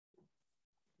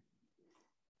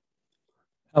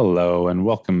Hello, and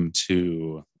welcome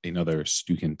to another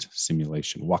Stukent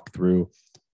simulation walkthrough.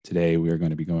 Today, we are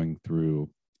going to be going through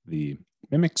the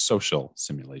Mimic Social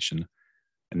simulation,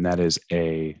 and that is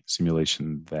a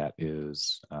simulation that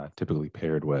is typically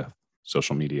paired with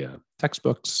social media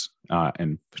textbooks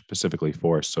and specifically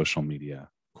for social media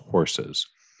courses.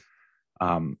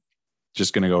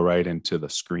 Just going to go right into the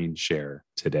screen share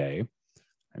today.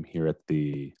 I'm here at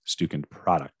the Stukent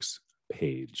products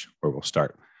page where we'll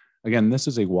start. Again, this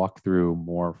is a walkthrough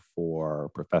more for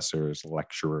professors,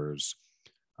 lecturers,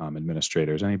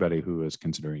 administrators, anybody who is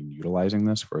considering utilizing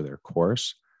this for their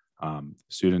course.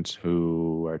 Students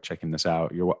who are checking this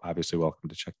out, you're obviously welcome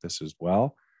to check this as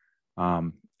well.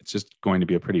 It's just going to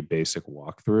be a pretty basic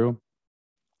walkthrough.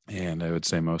 And I would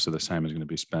say most of the time is going to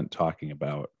be spent talking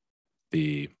about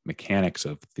the mechanics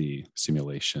of the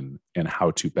simulation and how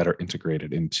to better integrate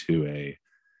it into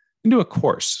a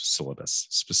course syllabus,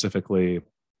 specifically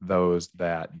those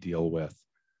that deal with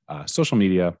social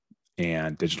media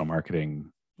and digital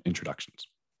marketing introductions.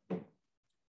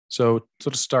 So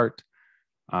to start,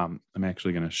 I'm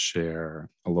actually going to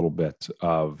share a little bit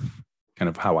of kind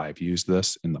of how I've used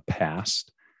this in the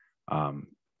past.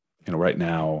 Right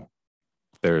now,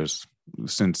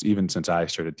 since I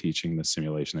started teaching the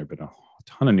simulation, there have been a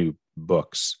ton of new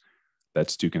books that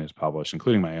Stukent has published,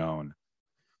 including my own,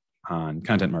 on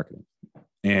content marketing.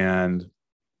 And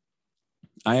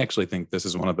I actually think this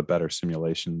is one of the better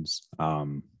simulations.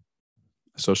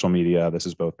 Social media, this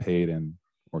is both paid and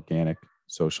organic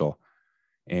social,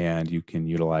 and you can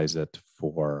utilize it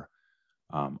for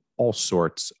all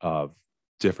sorts of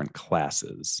different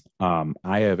classes.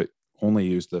 I have only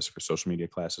used this for social media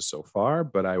classes so far,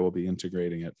 but I will be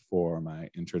integrating it for my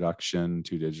Introduction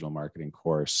to Digital Marketing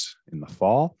course in the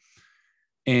fall.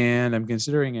 And I'm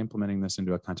considering implementing this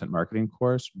into a content marketing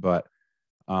course, but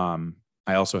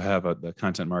I also have the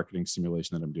content marketing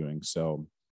simulation that I'm doing. So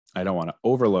I don't want to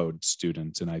overload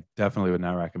students, and I definitely would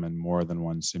not recommend more than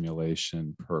one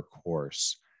simulation per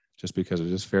course, just because it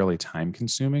is fairly time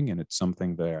consuming, and it's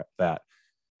something that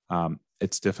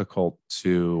it's difficult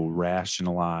to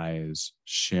rationalize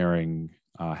sharing,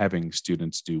 having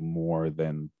students do more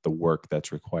than the work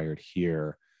that's required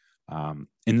here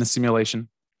in the simulation,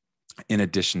 in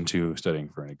addition to studying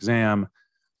for an exam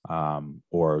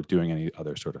or doing any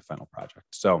other sort of final project.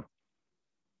 So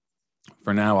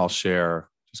for now, I'll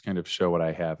just kind of show what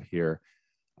I have here.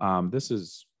 This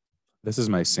is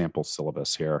my sample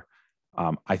syllabus here.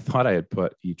 I thought I had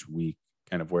put each week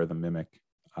kind of where the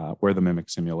Mimic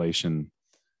simulation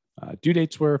due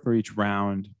dates were for each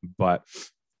round, but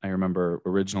I remember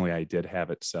originally I did have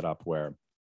it set up where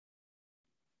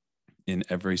in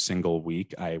every single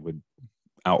week I would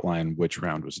outline which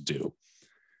round was due.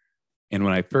 And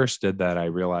when I first did that, I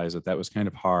realized that was kind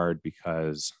of hard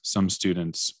because some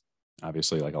students,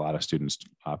 obviously, like a lot of students,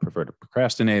 prefer to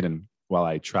procrastinate. And while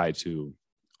I try to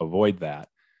avoid that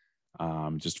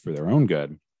just for their own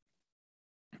good,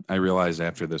 I realized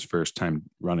after this first time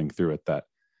running through it that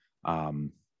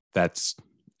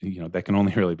that can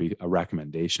only really be a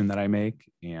recommendation that I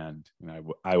make. And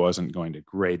I wasn't going to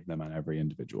grade them on every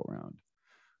individual round.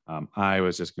 I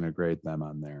was just going to grade them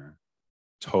on their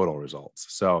total results.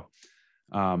 So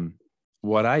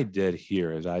what I did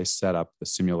here is I set up the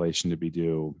simulation to be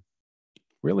due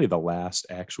really the last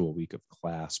actual week of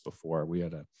class before we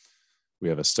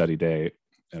have a study day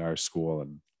at our school,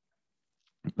 and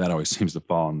that always seems to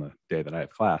fall on the day that I have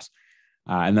class.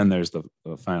 And then there's the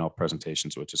final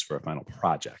presentations, which is for a final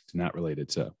project, not related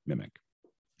to Mimic.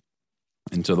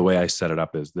 And so the way I set it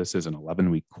up is this is an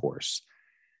 11-week course,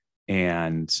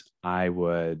 and I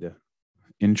would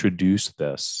introduce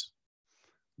this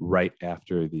right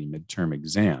after the midterm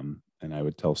exam. And I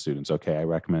would tell students, okay, I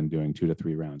recommend doing 2 to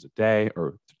 3 rounds a day,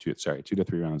 or 2 to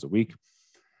 3 rounds a week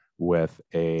with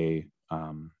the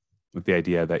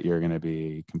idea that you're going to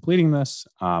be completing this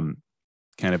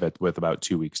with about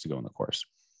 2 weeks to go in the course.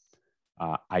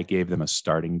 I gave them a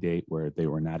starting date where they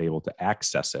were not able to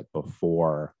access it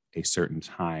before a certain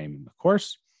time in the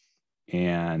course.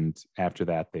 And after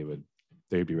that,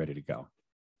 they'd be ready to go.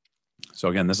 So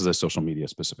again, this is a social media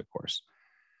specific course.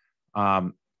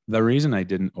 The reason I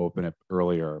didn't open it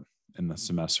earlier in the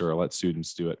semester or let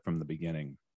students do it from the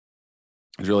beginning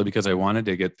is really because I wanted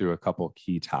to get through a couple of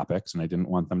key topics, and I didn't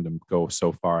want them to go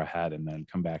so far ahead and then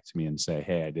come back to me and say,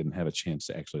 hey, I didn't have a chance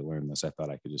to actually learn this. I thought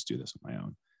I could just do this on my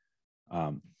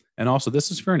own. And also,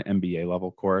 this is for an MBA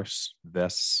level course,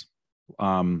 this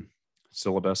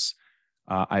syllabus.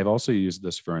 I've also used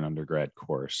this for an undergrad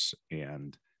course,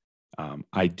 and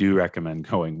I do recommend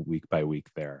going week by week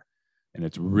there. And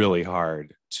it's really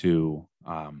hard to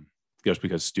just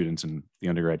because students in the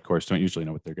undergrad course don't usually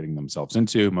know what they're getting themselves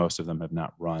into. Most of them have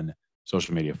not run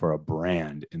social media for a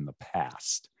brand in the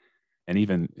past. And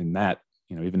even in that,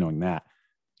 even knowing that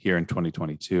here in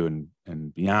 2022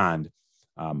 and beyond,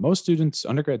 most students,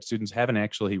 undergrad students, haven't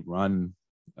actually run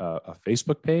a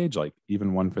Facebook page, like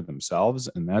even one for themselves.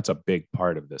 And that's a big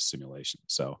part of this simulation.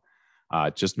 So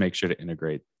just make sure to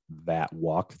integrate that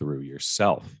walkthrough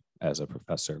yourself as a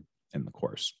professor in the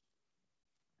course.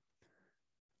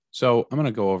 So I'm going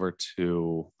to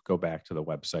go back to the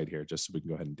website here just so we can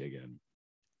go ahead and dig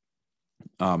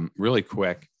in. Really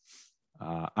quick,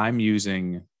 I'm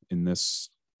using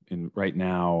right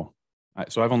now,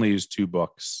 so I've only used 2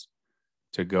 books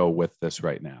to go with this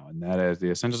right now. And that is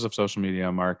the Essentials of Social Media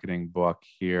Marketing book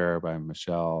here by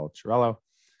Michelle Chiarello,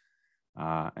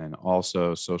 and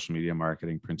also Social Media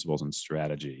Marketing Principles and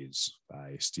Strategies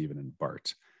by Stephen and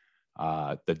Bart.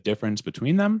 The difference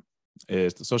between them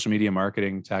is the social media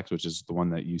marketing text, which is the one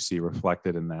that you see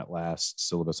reflected in that last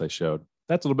syllabus I showed.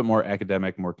 That's a little bit more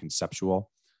academic, more conceptual.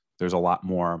 There's a lot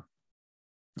more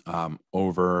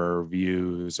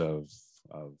overviews of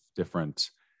different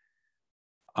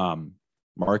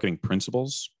marketing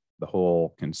principles. The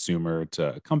whole consumer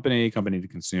to company to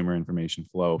consumer information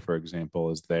flow, for example,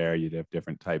 is there. You'd have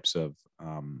different types of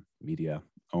media,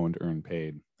 owned, earned,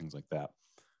 paid, things like that.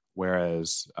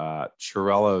 Whereas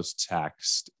Chiarello's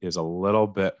text is a little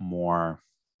bit more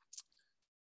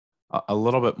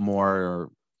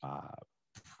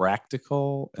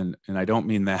practical, and I don't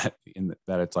mean that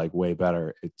that it's like way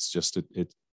better. It's just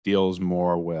it deals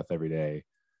more with everyday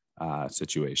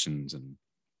situations, and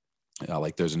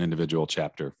like there's an individual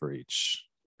chapter for each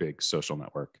big social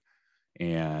network,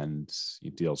 and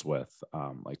it deals with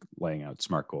like laying out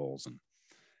SMART goals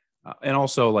and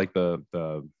also like the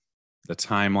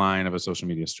timeline of a social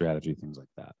media strategy, things like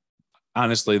that.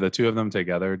 Honestly, the 2 of them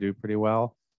together do pretty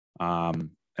well.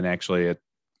 And actually,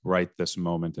 right this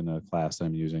moment in a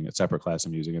separate class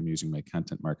I'm using my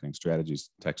content marketing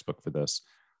strategies textbook for this.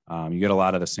 You get a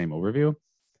lot of the same overview.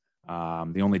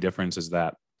 The only difference is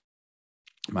that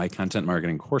my content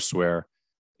marketing courseware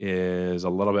is a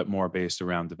little bit more based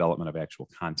around development of actual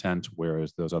content,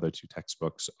 whereas those other 2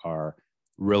 textbooks are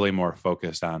really more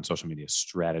focused on social media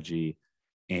strategy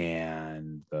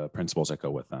and the principles that go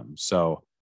with them. So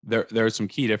there are some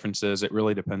key differences. It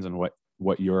really depends on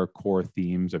what your core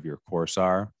themes of your course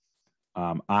are.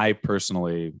 I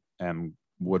personally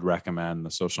would recommend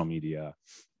the social media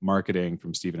marketing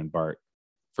from Stephen and Bart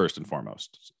first and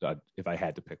foremost. If I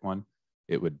had to pick one,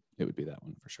 it would be that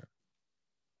one for sure.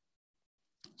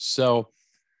 So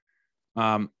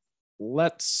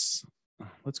let's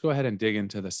go ahead and dig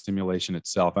into the simulation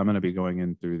itself. I'm going to be going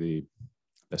in through the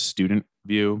student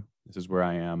view. This is where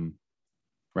I am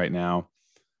right now.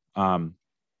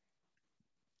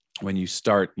 When you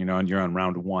start, and you're on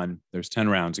round 1, there's 10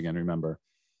 rounds again, remember.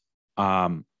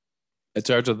 It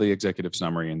starts with the executive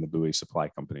summary and the buoy supply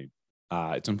company.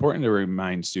 It's important to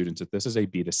remind students that this is a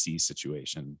B2C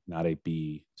situation, not a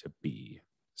B to B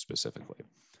specifically.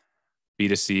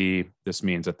 B2C, this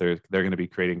means that they're going to be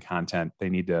creating content. They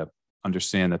need to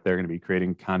understand that they're going to be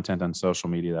creating content on social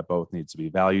media that both needs to be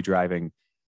value driving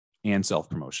and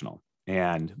self-promotional.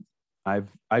 And I've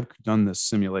done this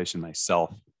simulation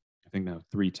myself, I think now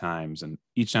 3 times, and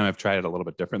each time I've tried it a little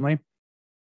bit differently.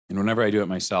 And whenever I do it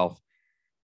myself,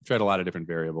 I've tried a lot of different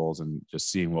variables and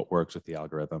just seeing what works with the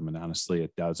algorithm. And honestly,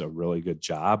 it does a really good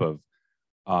job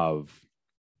of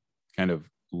kind of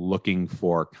looking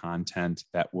for content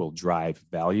that will drive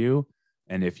value.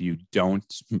 And if you don't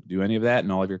do any of that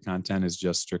and all of your content is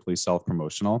just strictly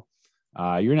self-promotional,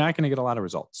 you're not going to get a lot of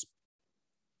results.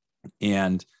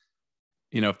 And,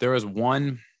 if there was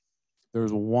one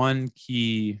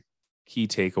key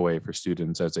takeaway for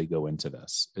students as they go into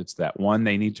this, it's that one,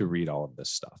 they need to read all of this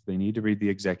stuff. They need to read the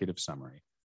executive summary.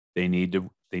 They need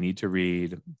to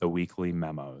read the weekly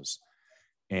memos,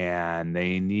 and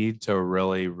they need to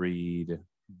really read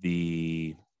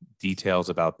the details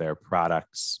about their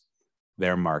products,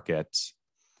 their market,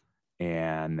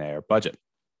 and their budget.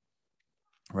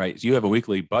 Right? So you have a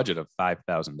weekly budget of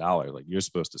 $5,000. Like, you're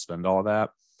supposed to spend all of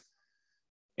that.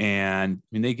 And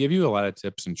they give you a lot of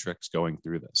tips and tricks going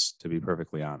through this, to be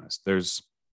perfectly honest. There's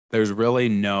really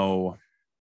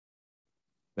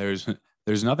there's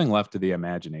nothing left to the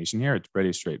imagination here. It's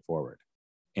pretty straightforward.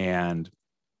 And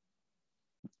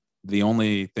the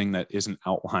only thing that isn't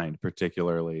outlined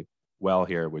particularly well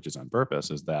here, which is on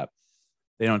purpose, is that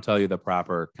they don't tell you the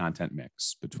proper content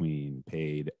mix between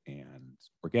paid and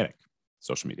organic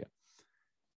social media.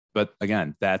 But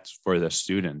again, that's for the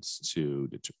students to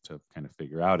kind of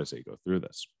figure out as they go through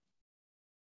this.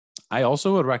 I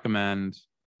also would recommend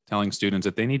telling students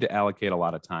that they need to allocate a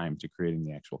lot of time to creating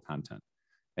the actual content,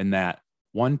 and that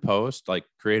one post, like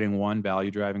creating one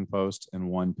value driving post and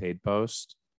one paid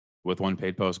post, with one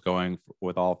paid post going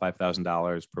with all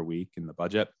 $5,000 per week in the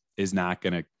budget, is not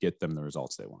going to get them the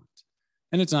results they want.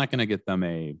 And it's not going to get them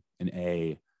an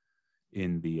A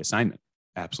in the assignment.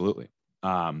 Absolutely.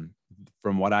 From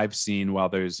what I've seen, while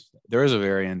there is a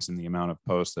variance in the amount of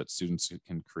posts that students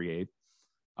can create,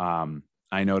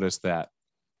 I noticed that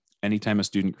anytime a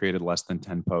student created less than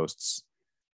 10 posts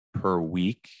per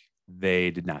week, they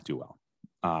did not do well.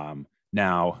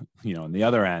 Now, on the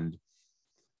other end,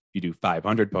 you do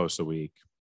 500 posts a week,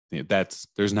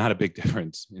 there's not a big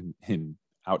difference in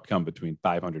outcome between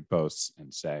 500 posts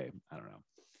and, say, I don't know,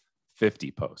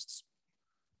 50 posts.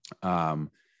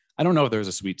 I don't know if there's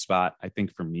a sweet spot. I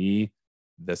think for me,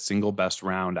 the single best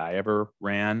round I ever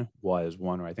ran was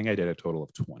one where I think I did a total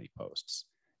of 20 posts,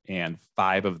 and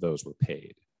 5 of those were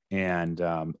paid, and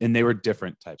they were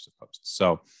different types of posts.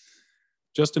 So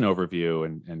just an overview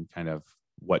and kind of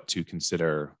what to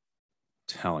consider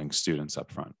telling students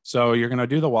up front. So you're going to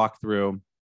do the walkthrough,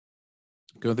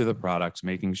 go through the products,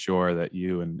 making sure that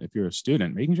and if you're a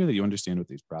student, making sure that you understand what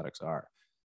these products are.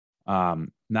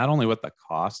 Not only what the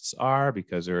costs are,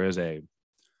 because there is a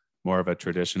more of a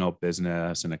traditional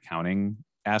business and accounting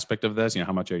aspect of this,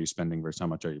 how much are you spending versus how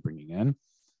much are you bringing in,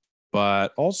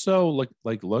 but also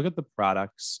look at the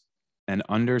products and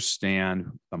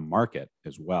understand the market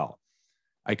as well.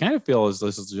 I kind of feel as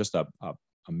this is just a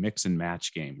mix and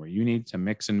match game where you need to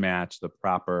mix and match the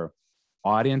proper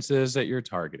audiences that you're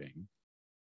targeting,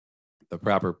 the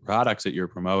proper products that you're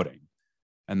promoting,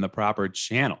 and the proper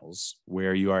channels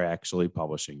where you are actually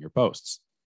publishing your posts.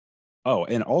 Oh,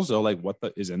 and also what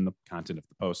is in the content of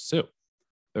the posts too.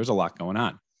 There's a lot going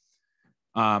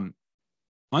on.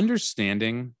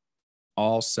 Understanding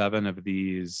all 7 of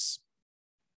these,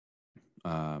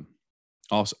 all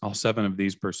 7 of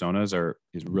these personas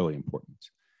is really important.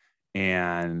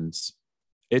 And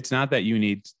it's not that you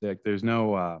need, there's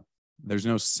no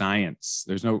science,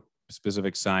 there's no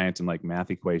specific science and math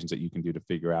equations that you can do to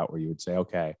figure out where you would say,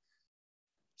 okay,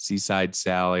 Seaside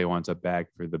Sally wants a bag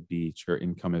for the beach. Her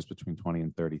income is between 20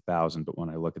 and 30,000. But when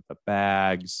I look at the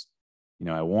bags,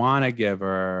 I want to give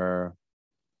her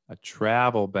a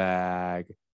travel bag,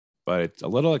 but it's a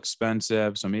little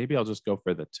expensive. So maybe I'll just go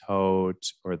for the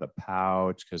tote or the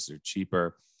pouch because they're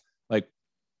cheaper.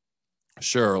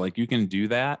 Sure, you can do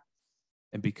that.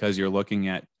 And because you're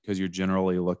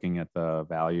generally looking at the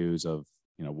values of,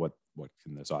 what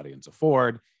can this audience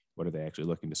afford? What are they actually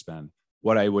looking to spend?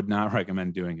 What I would not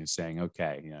recommend doing is saying,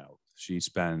 okay, she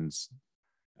spends,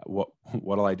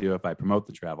 what'll I do if I promote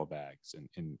the travel bags and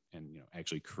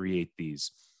actually create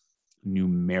these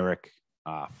numeric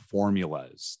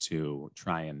formulas to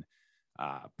try and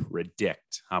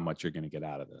predict how much you're going to get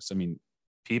out of this. I mean,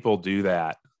 people do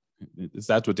that.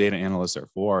 That's what data analysts are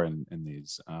for, and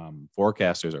these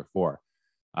forecasters are for.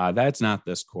 That's not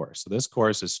this course. So this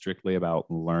course is strictly about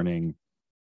learning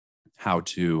how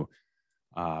to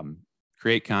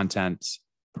create content,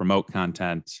 promote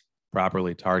content,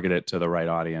 properly target it to the right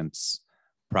audience,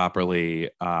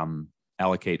 properly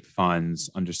allocate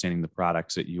funds, understanding the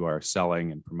products that you are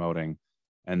selling and promoting,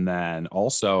 and then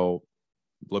also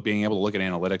being able to look at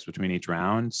analytics between each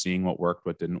round, seeing what worked,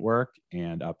 what didn't work,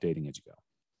 and updating as you go.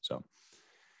 So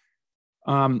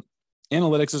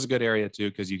analytics is a good area too,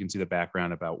 because you can see the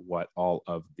background about what all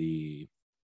of the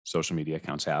social media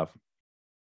accounts have.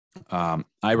 I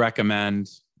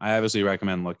obviously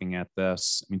recommend looking at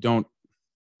this. I mean,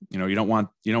 you don't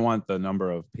want the number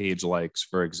of page likes,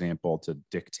 for example, to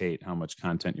dictate how much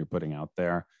content you're putting out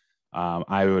there.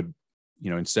 I would,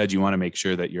 instead you want to make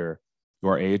sure that your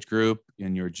age group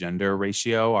and your gender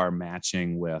ratio are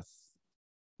matching with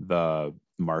the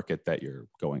market that you're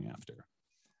going after.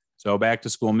 So back to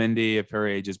school Mindy, if her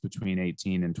age is between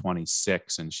 18 and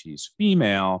 26 and she's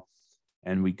female,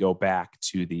 and we go back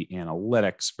to the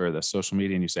analytics for the social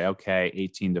media and you say, okay,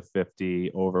 18 to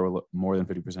 50, over more than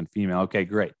 50% female. Okay,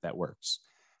 great. That works.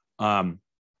 To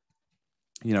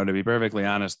be perfectly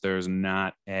honest, it's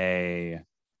not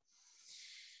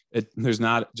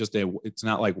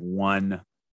like one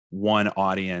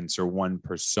audience or one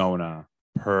persona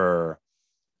per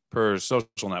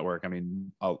social network. I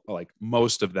mean,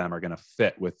 most of them are going to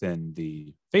fit within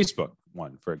the Facebook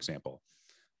one, for example.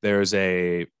 There's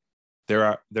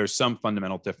some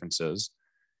fundamental differences,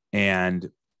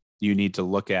 and you need to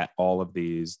look at all of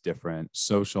these different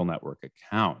social network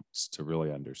accounts to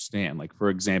really understand. Like, for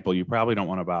example, you probably don't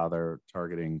want to bother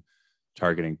targeting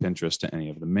Pinterest to any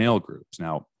of the male groups.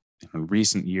 Now, in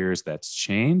recent years, that's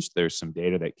changed. There's some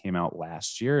data that came out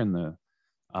last year in the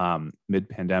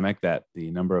mid-pandemic that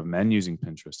the number of men using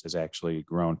Pinterest has actually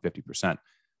grown 50%.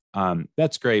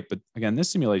 That's great, but again, this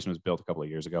simulation was built a couple of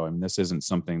years ago. I mean, this isn't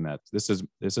something that this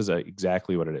is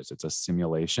exactly what it is. It's a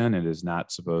simulation. It is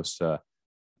not supposed to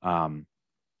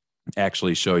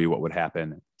actually show you what would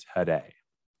happen today.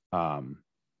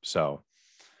 So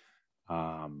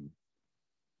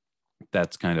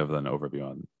that's kind of an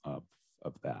overview of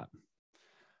that.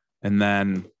 And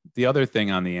then the other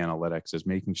thing on the analytics is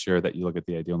making sure that you look at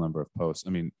the ideal number of posts. I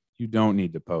mean, you don't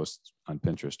need to post on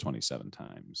Pinterest 27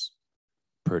 times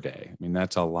per day. I mean,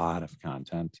 that's a lot of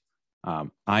content.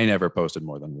 I never posted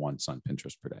more than once on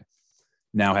Pinterest per day.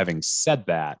 Now, having said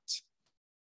that,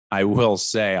 I will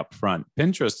say up front,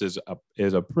 Pinterest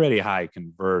is a pretty high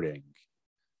converting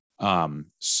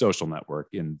social network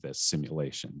in this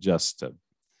simulation, just to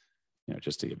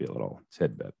give you a little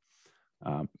tidbit.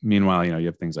 Meanwhile, you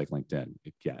have things like LinkedIn.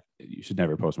 You should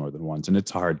never post more than once, and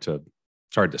it's hard to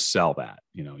sell that.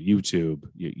 YouTube,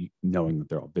 knowing that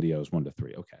they're all videos, 1 to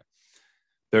 3. Okay,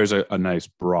 there's a nice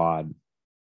broad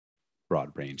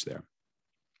range there.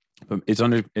 But it's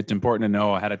important to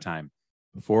know ahead of time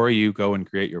before you go and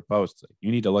create your posts.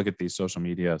 You need to look at these social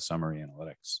media summary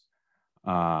analytics,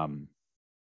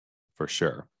 for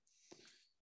sure.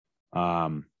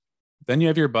 Then you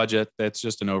have your budget. That's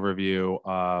just an overview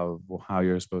of how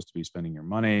you're supposed to be spending your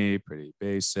money. Pretty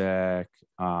basic.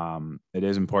 It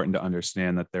is important to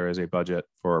understand that there is a budget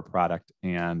for a product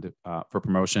and for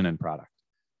promotion and product.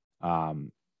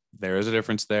 There is a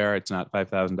difference there. It's not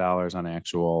 $5,000 on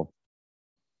actual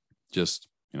just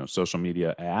social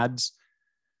media ads.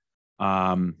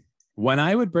 When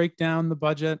I would break down the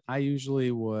budget, I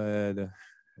usually would,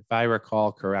 if I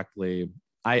recall correctly,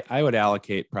 I would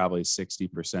allocate probably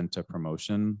 60% to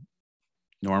promotion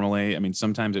normally. I mean,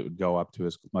 sometimes it would go up to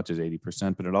as much as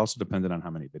 80%, but it also depended on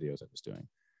how many videos I was doing.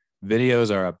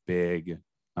 Videos are a big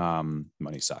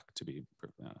money suck, to be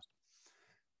perfectly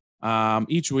honest.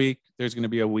 Each week, there's going to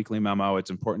be a weekly memo. It's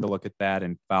important to look at that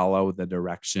and follow the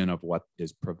direction of what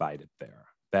is provided there.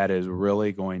 That is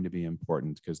really going to be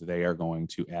important because they are going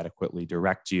to adequately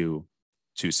direct you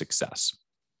to success.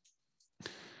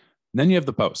 Then you have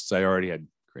the posts. I already had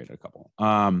created a couple.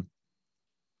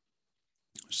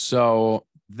 So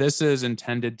this is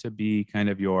intended to be kind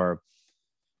of your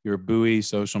buoy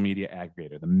social media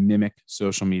aggregator, the Mimic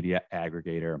social media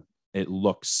aggregator. It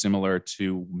looks similar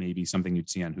to maybe something you'd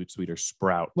see on Hootsuite or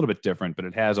Sprout, a little bit different, but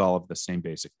it has all of the same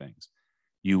basic things.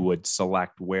 You would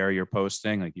select where you're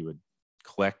posting, like you would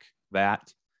click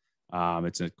that.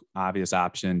 It's an obvious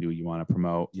option. Do you want to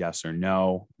promote? Yes or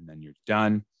no? And then you're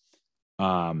done.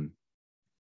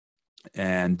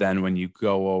 And then when you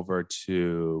go over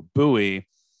to Buoy,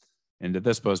 into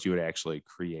this post, you would actually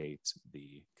create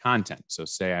the content. So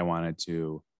say I wanted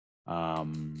to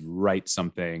write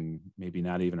something, maybe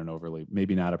not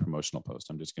a promotional post.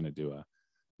 I'm just going to do a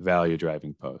value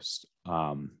driving post.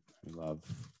 I love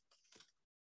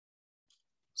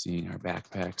seeing our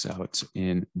backpacks out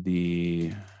in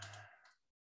the,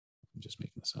 I'm just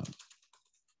making this up,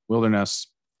 wilderness.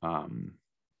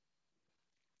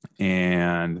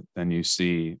 And then you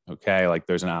see, okay, like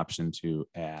there's an option to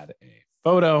add a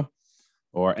photo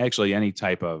or actually any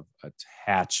type of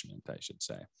attachment, I should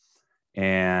say.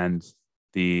 And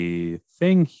the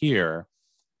thing here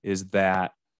is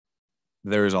that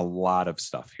there's a lot of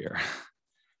stuff here.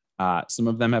 Some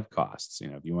of them have costs.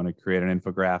 If you want to create an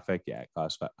infographic, it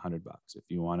costs $100. If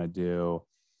you want to do,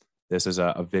 this is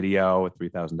a video with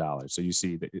 $3,000. So you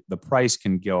see the price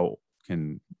can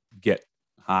get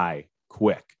high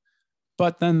quick.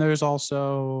 But then there's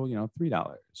also, $3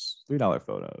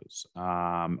 photos,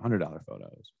 $100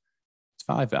 photos. It's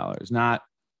 $5.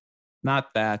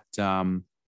 Not that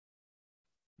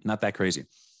crazy.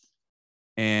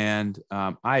 And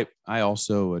I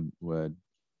also would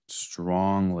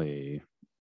strongly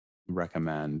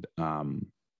recommend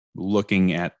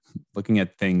looking at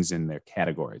things in their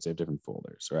categories. They have different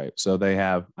folders, right? So they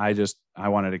have. I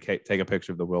wanted to take a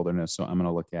picture of the wilderness, so I'm going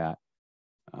to look at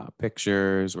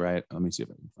pictures, right? Let me see if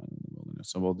I can find it in the wilderness.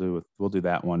 So we'll do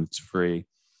that one. It's free.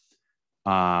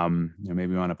 Maybe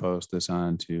we want to post this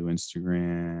onto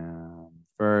Instagram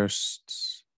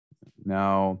first.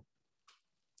 No,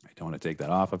 I don't want to take that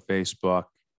off of Facebook.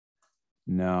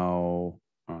 No,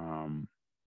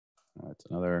 that's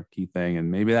another key thing. And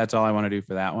maybe that's all I want to do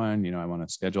for that one. I want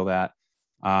to schedule that.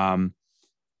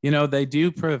 They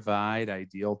do provide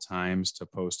ideal times to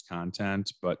post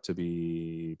content, but to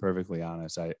be perfectly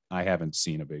honest, I haven't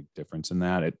seen a big difference in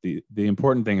that. The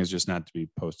important thing is just not to be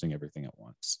posting everything at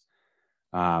once.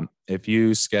 If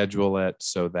you schedule it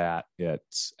so that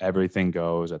everything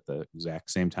goes at the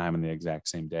exact same time and the exact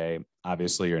same day,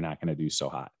 obviously you're not going to do so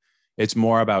hot. It's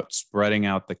more about spreading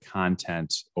out the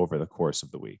content over the course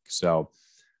of the week. So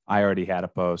I already had a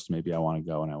post. Maybe I want to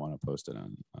go and I want to post it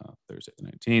on Thursday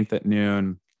the 19th at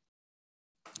noon.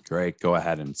 Great. Go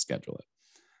ahead and schedule it.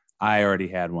 I already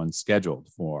had one scheduled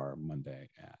for Monday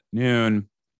at noon,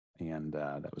 and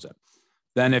that was it.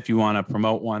 Then if you want to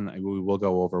promote one, we will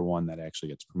go over one that actually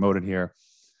gets promoted here.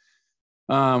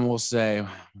 We'll say,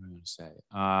 what am I going to say?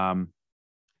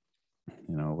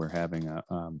 We're having a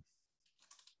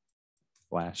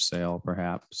flash sale,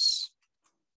 perhaps.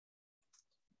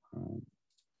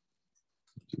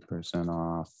 2%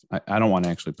 off. I don't want to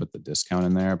actually put the discount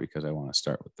in there because I want to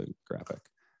start with the graphic.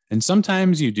 And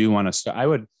sometimes you do want to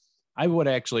start. I would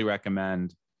actually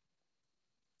recommend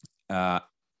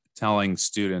telling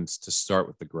students to start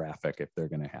with the graphic if they're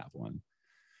going to have one,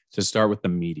 to start with the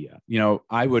media.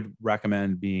 I would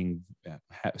recommend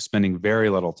spending very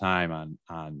little time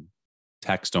on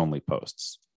text only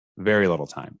posts, very little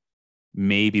time,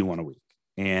 maybe one a week.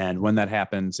 And when that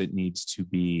happens, it needs to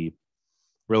be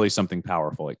really something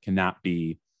powerful. It cannot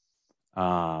be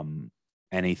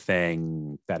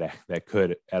anything that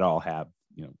could at all have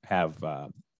a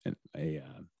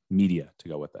media to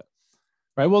go with it.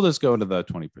 Right, we'll just go to the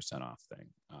 20% off thing.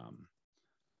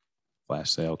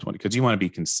 Flash sale 20, because you want to be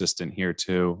consistent here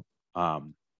too.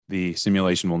 The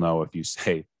simulation will know if you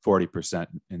say 40%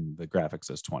 and the graphic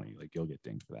says 20, like you'll get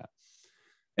dinged for that.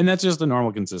 And that's just a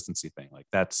normal consistency thing. Like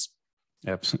that's,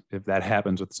 if that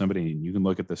happens with somebody and you can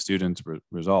look at the students'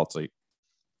 results, like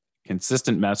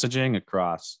consistent messaging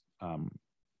across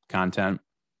content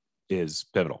is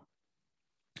pivotal.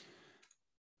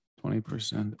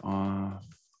 20% off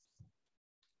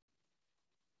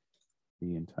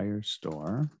the entire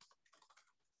store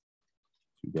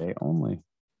today only.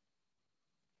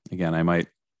 Again, I might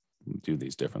do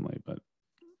these differently, but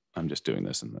I'm just doing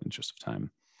this in the interest of time.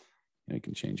 You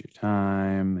can change your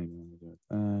time. Maybe we'll do it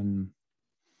then.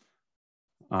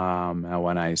 Now,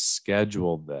 when I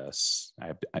schedule this,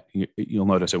 you'll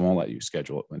notice it won't let you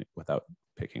schedule it without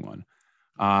picking one.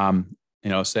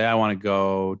 Say I want to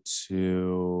go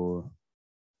to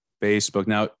Facebook.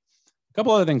 Now, a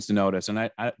couple other things to notice,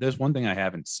 and there's one thing I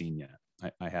haven't seen yet.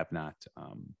 I have not.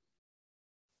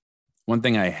 One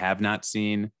thing I have not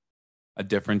seen a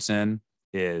difference in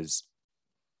is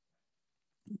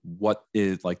what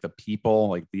is like the people,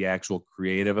 like the actual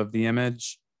creative of the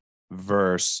image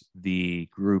versus the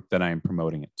group that I'm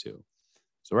promoting it to.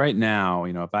 So right now,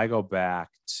 if I go back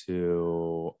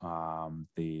to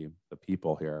the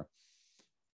people here,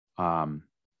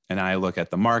 and I look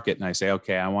at the market and I say,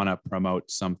 okay, I want to promote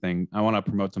something. I want to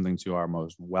promote something to our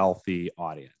most wealthy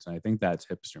audience. And I think that's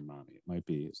Hipster Mommy. It might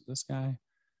be, is it this guy?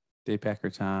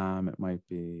 Daypacker Tom. It might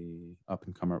be Up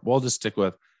and Comer. We'll just stick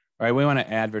with, all right, we want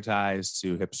to advertise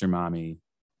to Hipster Mommy,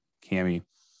 Cami.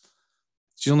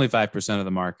 She's only 5% of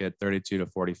the market, 32 to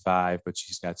 45, but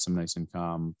she's got some nice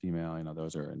income, female,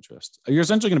 those are interests. You're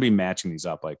essentially going to be matching these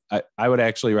up. Like I would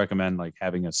actually recommend like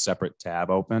having a separate tab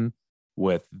open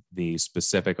with the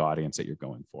specific audience that you're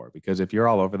going for, because if you're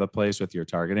all over the place with your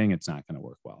targeting, it's not going to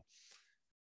work well.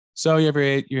 So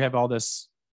you have all this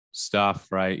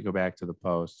stuff, right? You go back to the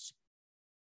posts.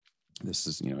 This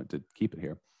is, to keep it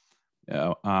here.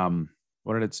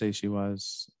 What did it say she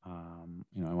was? I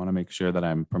want to make sure that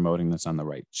I'm promoting this on the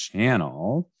right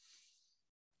channel.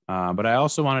 But I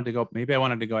also wanted to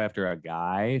go after a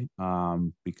guy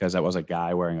because that was a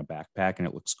guy wearing a backpack and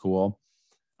it looks cool.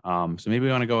 So maybe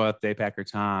we want to go with Daypacker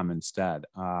Tom instead.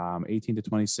 18 to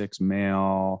 26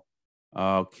 male.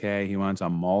 Okay, he wants a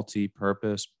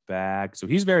multi-purpose bag. So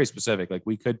he's very specific. Like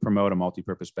we could promote a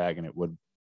multi-purpose bag and it would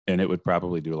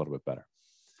probably do a little bit better.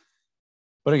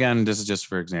 But again, this is just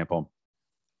for example.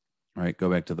 All right, go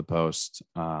back to the post.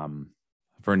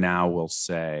 For now, we'll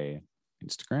say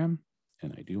Instagram,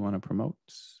 and I do want to promote.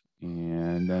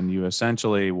 And then you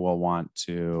essentially will want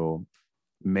to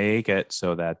make it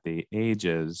so that the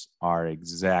ages are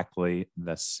exactly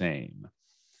the same.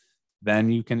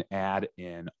 Then you can add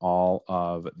in all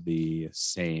of the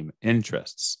same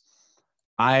interests.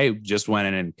 I just went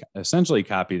in and essentially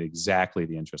copied exactly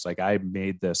the interest. Like I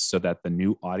made this so that the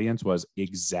new audience was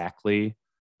exactly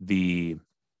the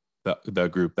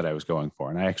group that I was going for.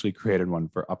 And I actually created one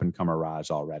for Up and Comer Raj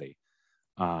already.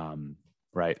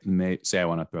 Right. And say I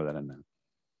want to throw that in there.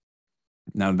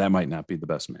 Now that might not be the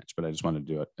best match, but I just want to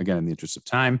do it again in the interest of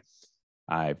time.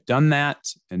 I've done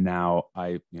that. And now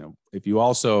if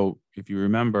you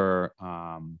remember,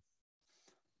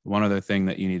 one other thing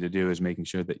that you need to do is making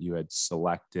sure that you had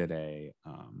selected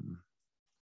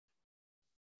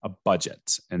a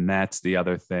budget. And that's the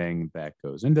other thing that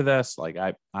goes into this. Like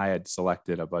I had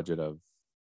selected a budget of,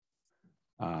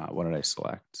 what did I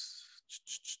select?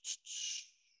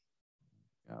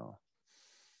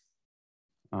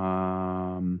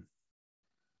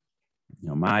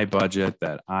 My budget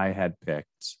that I had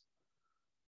picked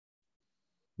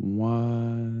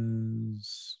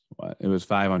was what? It was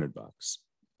 $500.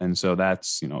 And so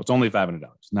that's, it's only $500,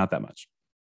 not that much.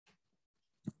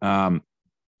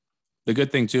 The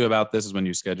good thing too about this is when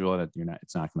you schedule it,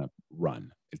 it's not going to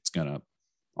run.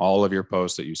 All of your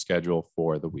posts that you schedule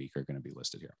for the week are going to be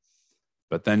listed here.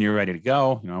 But then you're ready to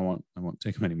go. I won't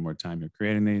take any more time. You're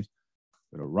creating these.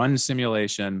 Go to run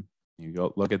simulation. You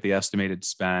go look at the estimated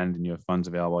spend and you have funds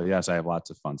available. Yes, I have lots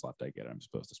of funds left. I get it. I'm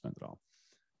supposed to spend it all.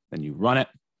 Then you run it.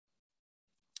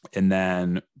 And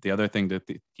then the other thing to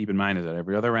keep in mind is that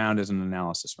every other round is an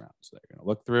analysis round. So they're going to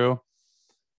look through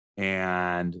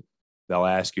and they'll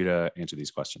ask you to answer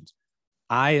these questions.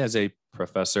 I, as a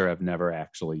professor, have never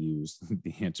actually used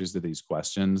the answers to these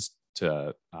questions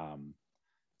to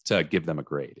give them a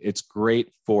grade. It's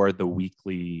great for the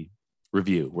weekly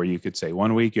review where you could say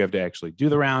 1 week you have to actually do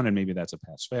the round and maybe that's a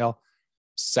pass fail.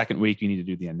 Second week, you need to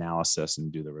do the analysis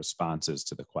and do the responses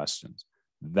to the questions.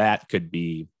 That could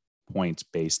be points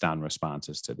based on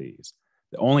responses to these.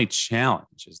 The only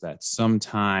challenge is that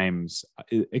sometimes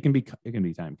it can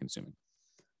be time consuming.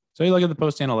 So you look at the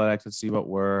post analytics and see what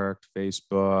worked.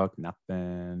 Facebook,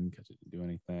 nothing because it didn't do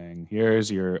anything.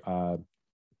 Here's your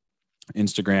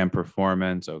Instagram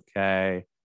performance. Okay.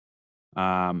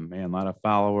 Man, a lot of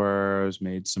followers,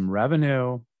 made some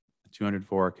revenue,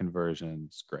 204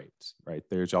 conversions. Great, right?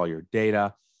 There's all your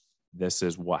data. This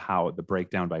is how the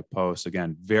breakdown by posts,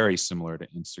 again, very similar to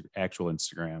actual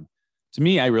Instagram. To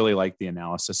me, I really like the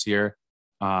analysis here.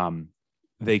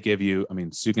 They give you,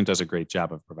 Stukent does a great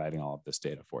job of providing all of this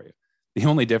data for you. The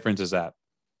only difference is that,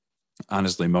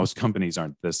 honestly, most companies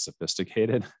aren't this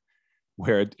sophisticated,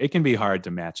 where it can be hard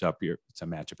to match up your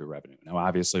revenue. Now,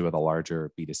 obviously, with a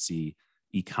larger B2C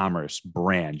e-commerce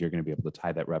brand, you're going to be able to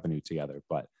tie that revenue together.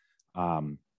 But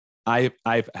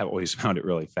I've always found it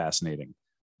really fascinating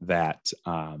that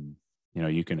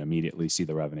you can immediately see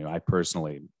the revenue. I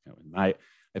personally, I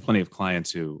have plenty of clients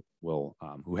who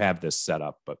have this set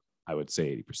up, but I would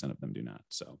say 80% of them do not.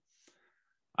 So,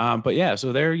 but yeah,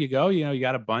 so there you go. You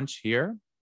got a bunch here.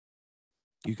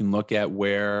 You can look at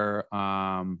where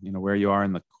you are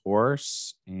in the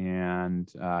course, and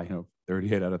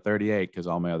 38 out of 38 because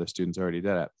all my other students already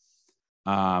did it.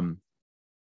 And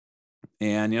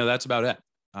that's about it.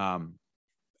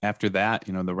 After that,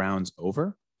 the round's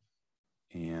over,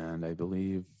 and I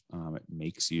believe it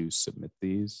makes you submit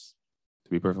these.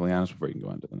 To be perfectly honest, before you can go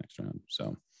on to the next round.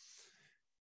 So,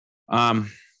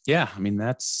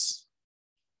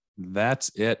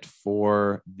 that's it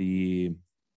for the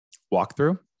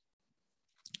walkthrough.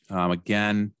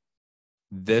 Again,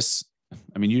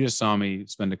 you just saw me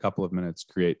spend a couple of minutes,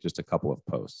 create just a couple of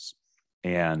posts.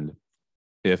 And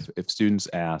if students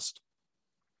asked,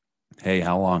 hey,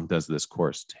 how long does this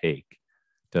course take?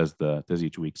 Does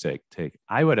each week take?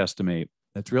 I would estimate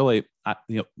that's really,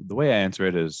 the way I answer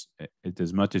it is it's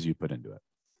as much as you put into it.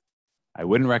 I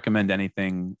wouldn't recommend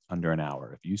anything under an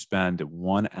hour. If you spend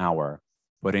 1 hour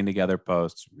putting together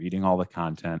posts, reading all the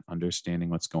content, understanding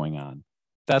what's going on,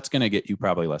 that's going to get you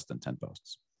probably less than 10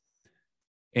 posts.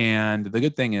 And the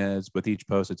good thing is with each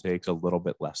post, it takes a little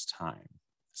bit less time.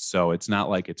 So it's not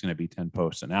like it's going to be 10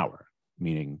 posts an hour,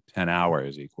 meaning 10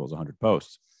 hours equals 100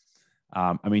 posts.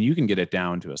 You can get it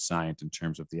down to a science in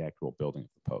terms of the actual building of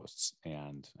the posts.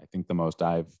 And I think the most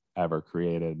I've ever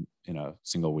created in a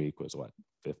single week was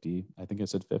 50? I think I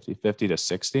said 50 to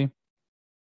 60.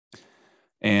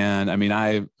 And I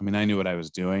knew what I was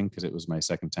doing because it was my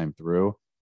second time through.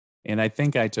 And I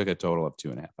think I took a total of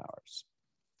 2.5 hours.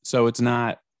 So it's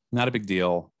not a big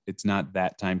deal. It's not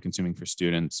that time consuming for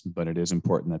students, but it is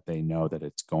important that they know that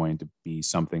it's going to be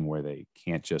something where they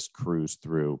can't just cruise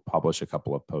through, publish a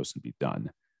couple of posts and be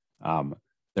done.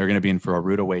 They're going to be in for a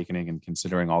rude awakening, and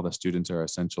considering all the students are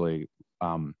essentially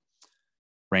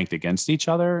ranked against each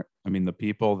other. The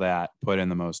people that put in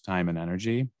the most time and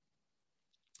energy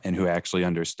and who actually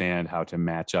understand how to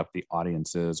match up the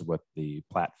audiences with the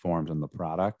platforms and the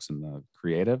products and the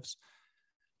creatives,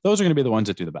 those are going to be the ones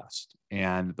that do the best.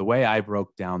 And the way I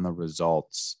broke down the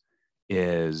results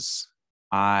is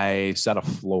I set a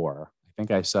floor. I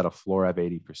think I set a floor of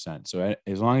 80%. So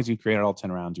as long as you created all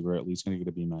 10 rounds, you were at least going to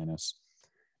get a B-.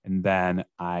 And then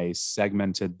I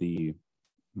segmented the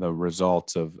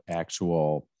results of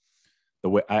actual, the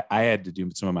way I had to do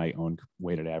some of my own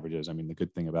weighted averages. The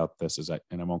good thing about this is and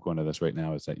I won't go into this right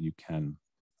now, is that you can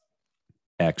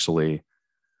actually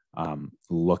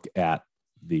look at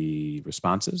the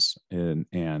responses, and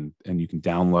you can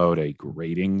download a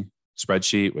grading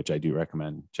spreadsheet, which I do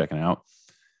recommend checking out.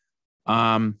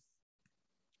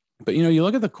 But you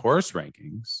look at the course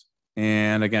rankings,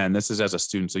 and again, this is as a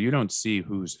student, so you don't see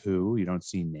who's who, you don't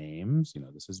see names.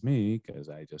 This is me because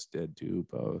I just did 2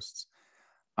 posts.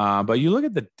 But you look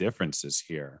at the differences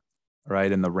here,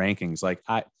 right, in the rankings. Like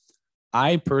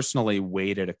I personally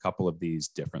weighted a couple of these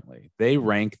differently.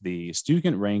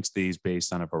 Stukent ranks these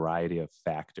based on a variety of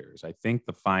factors. I think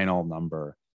the final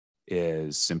number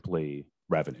is simply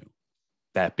revenue,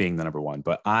 that being the number one.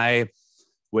 But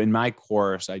in my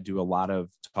course, I do a lot of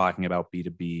talking about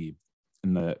B2B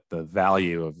and the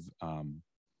value of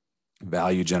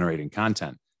value generating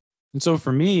content. And so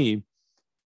for me,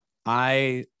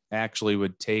 I actually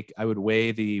would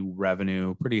weigh the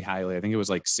revenue pretty highly. I think it was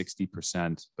like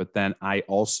 60%, but then I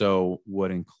also would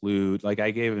include, like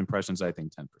I gave impressions, I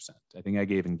think 10%. I think I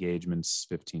gave engagements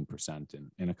 15%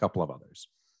 and a couple of others.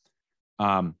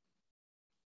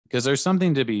 Because there's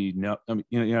something to be,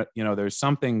 there's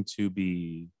something to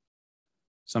be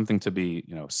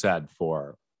said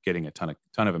for getting a ton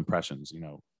of impressions.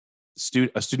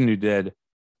 A student who did,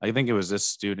 I think it was this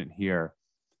student here,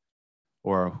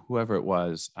 or whoever it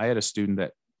was, I had a student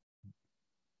that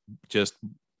just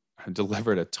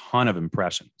delivered a ton of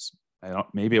impressions.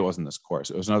 Maybe it wasn't this course.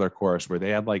 It was another course where they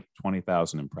had like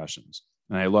 20,000 impressions.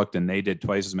 And I looked and they did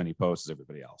twice as many posts as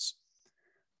everybody else.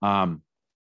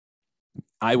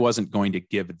 I wasn't going to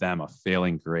give them a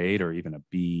failing grade or even a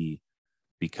B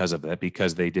because of that,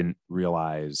 because they didn't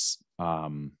realize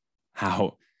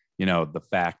how, the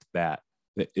fact that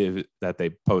they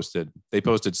posted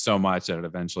so much that it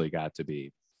eventually got to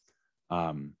be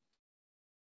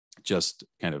just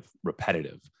kind of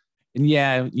repetitive. And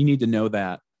yeah, you need to know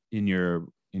that in your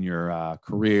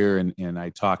career, and I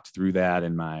talked through that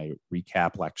in my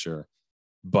recap lecture.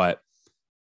 But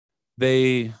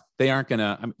they aren't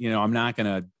gonna, I'm not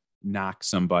gonna knock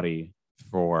somebody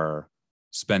for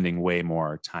spending way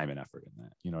more time and effort in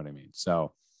that. You know what I mean?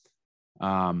 So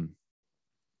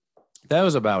that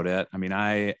was about it. I mean,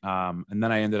 and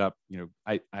then I ended up,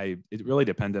 it really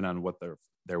depended on what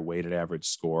their weighted average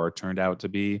score turned out to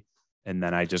be. And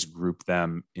then I just grouped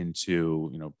them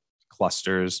into,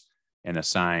 clusters and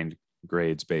assigned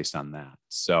grades based on that.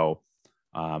 So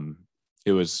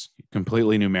it was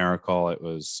completely numerical. It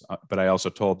was, but I also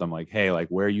told them like, hey, like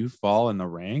where you fall in the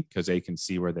rank, because they can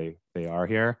see where they are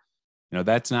here.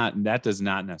 That does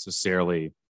not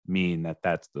necessarily mean that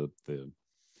that's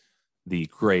the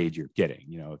grade you're getting.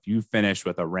 If you finish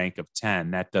with a rank of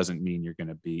 10, that doesn't mean you're going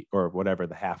to be, or whatever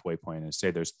the halfway point is,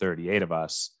 say there's 38 of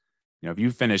us. If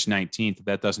you finish 19th,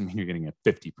 that doesn't mean you're getting a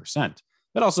 50%.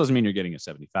 That also doesn't mean you're getting a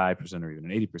 75% or even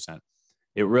an 80%.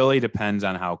 It really depends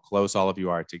on how close all of you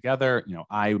are together.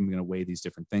 I'm going to weigh these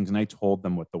different things. And I told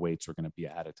them what the weights were going to be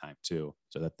ahead of time too,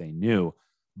 so that they knew.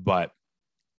 But,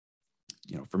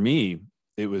 for me,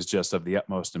 it was just of the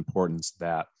utmost importance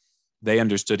that they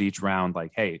understood each round,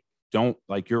 like, hey,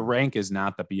 your rank is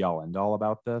not the be all end all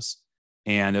about this.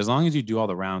 And as long as you do all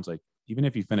the rounds, like even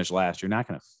if you finish last, you're not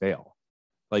going to fail.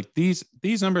 Like these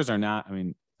numbers are not,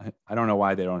 I don't know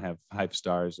why they don't have 5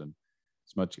 stars and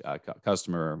as much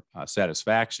customer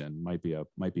satisfaction. Might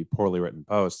be poorly written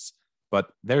posts, but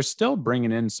they're still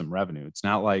bringing in some revenue. It's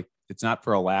not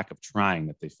for a lack of trying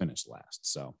that they finished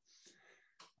last. So,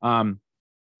 but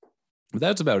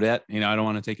that's about it. I don't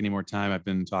want to take any more time. I've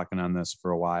been talking on this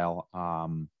for a while.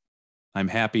 I'm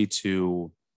happy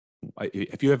to,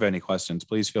 if you have any questions,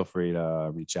 please feel free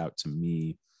to reach out to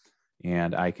me,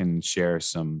 and I can share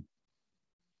some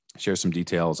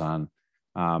details on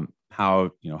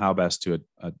how best to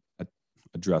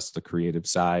address the creative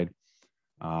side.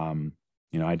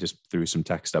 I just threw some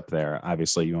text up there.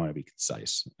 Obviously, you want to be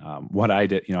concise. What I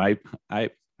did, I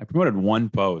promoted one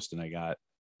post and I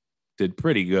did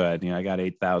pretty good. I got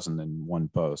 8,000 in one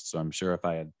post. So I'm sure if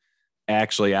I had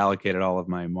actually allocated all of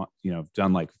my,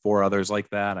 done like 4 others like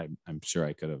that, I'm sure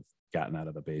I could have gotten out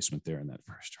of the basement there in that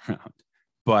first round.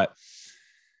 But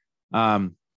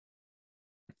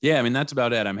yeah, that's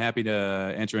about it. I'm happy to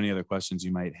answer any other questions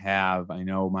you might have. I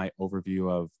know my overview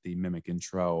of the Mimic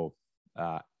intro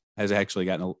has actually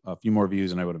gotten a few more views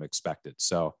than I would have expected.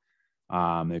 So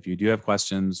if you do have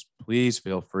questions, please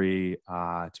feel free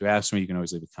to ask me. You can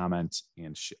always leave a comment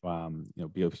and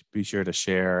be sure to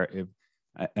share.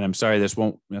 And I'm sorry, this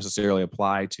won't necessarily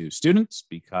apply to students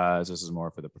because this is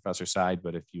more for the professor side.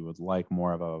 But if you would like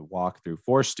more of a walkthrough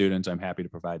for students, I'm happy to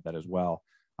provide that as well.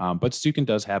 But Stukent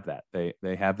does have that.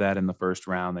 They have that in the first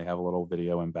round. They have a little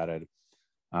video embedded.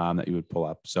 that you would pull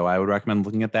up. So I would recommend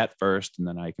looking at that first, and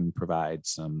then I can provide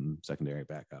some secondary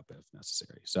backup if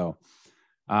necessary. So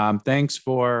thanks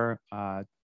for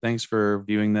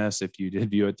viewing this, if you did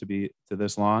view it to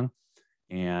this long,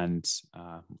 and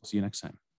we'll see you next time.